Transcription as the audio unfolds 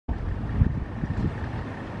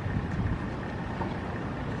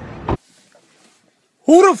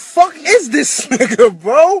Who the fuck is this nigga,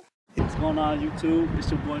 bro? What's going on YouTube? It's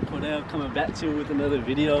your boy Cordell coming back to you with another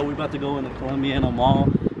video. We're about to go in the Columbiana Mall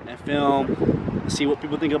and film and see what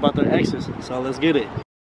people think about their exes. So let's get it.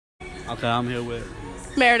 Okay, I'm here with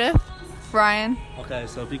Meredith. Ryan. Okay,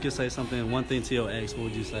 so if you could say one thing to your ex, what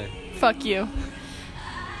would you say? Fuck you.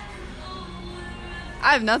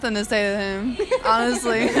 I have nothing to say to him,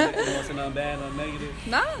 honestly. You want to say nothing bad, nothing negative?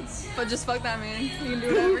 Nah, but just fuck that man. You can do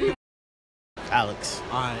whatever you want. Alex.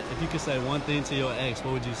 Alright, if you could say one thing to your ex,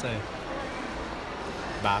 what would you say?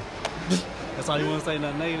 Bye. That's all you want to say,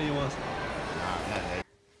 nothing negative you want to say? Nah, not negative.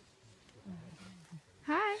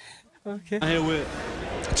 Hi. Okay. I'm here with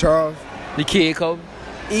Charles. The kid, Kobe.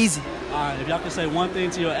 Easy. Alright, if y'all could say one thing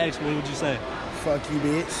to your ex, what would you say? Fuck you,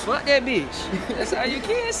 bitch. Fuck that bitch. That's all you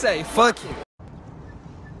can say. Fuck you.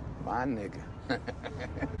 My nigga.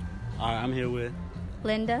 Alright, I'm here with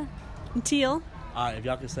Linda. Teal. Alright, if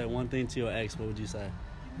y'all could say one thing to your ex, what would you say?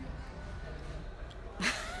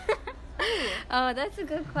 Oh, that's a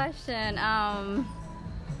good question. I'm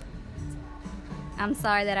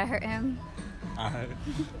sorry that I hurt him. Alright.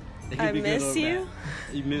 I miss you.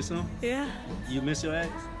 You miss him? Yeah. You miss your ex?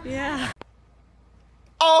 Yeah.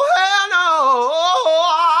 Oh, hell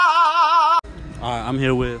no! Alright, I'm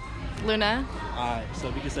here with Luna. Alright, so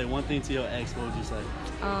if you could say one thing to your ex, what would you say?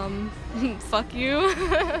 Fuck you.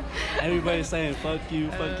 Everybody's saying fuck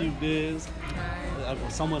you, Biz.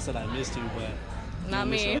 Someone said I missed you, but Not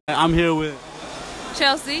me. I'm here with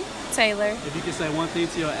Chelsea. Taylor. If you could say one thing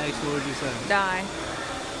to your ex, what would you say? Die.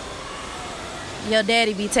 Your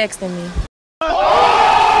daddy be texting me.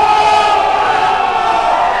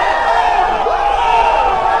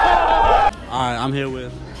 Alright, I'm here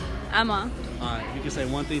with Emma. Alright, if you could say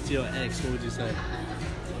one thing to your ex, what would you say?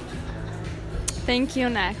 Thank you.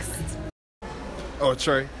 Next. Oh,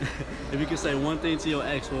 Trey. If you could say one thing to your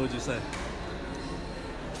ex, what would you say?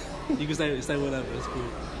 You can say whatever, it's cool.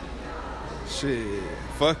 Shit.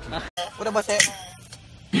 Fuck you. What about that?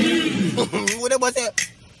 What about that?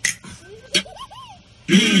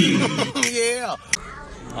 Yeah.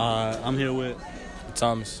 I'm here with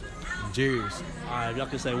Thomas. Jerry's. Alright, if y'all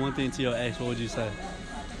could say one thing to your ex, what would you say?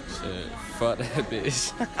 Shit. Fuck that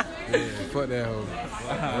bitch. Yeah, fuck that hoe.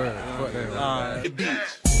 Word, fuck that hoe. Alright.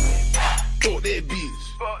 Fuck that bitch.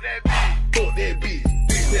 Fuck that bitch. Fuck that bitch.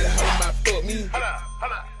 Bitch better holler my fuck me.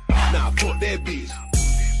 Nah, fuck that bitch.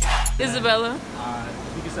 Isabella. Alright,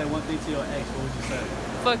 if you could say one thing to your ex, what would you say?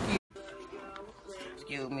 Fuck you.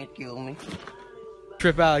 Excuse me.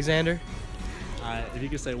 Trip Alexander. Alright, if you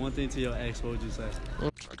could say one thing to your ex, what would you say?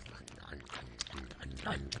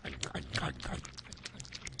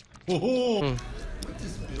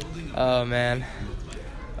 Oh man.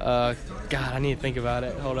 God, I need to think about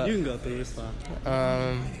it. Hold up. You can go through, it's fine.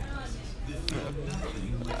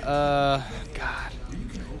 God.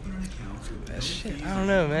 Shit, I don't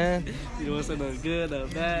know, man. You want to say no good or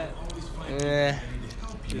bad?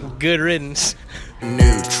 Good riddance.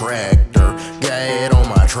 New tractor, got it on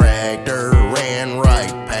my tractor, ran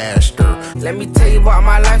right past her. Let me tell you about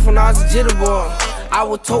my life when I was a jitter boy. I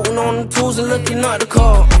was toting on the tools and looking up the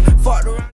car. Fucked around.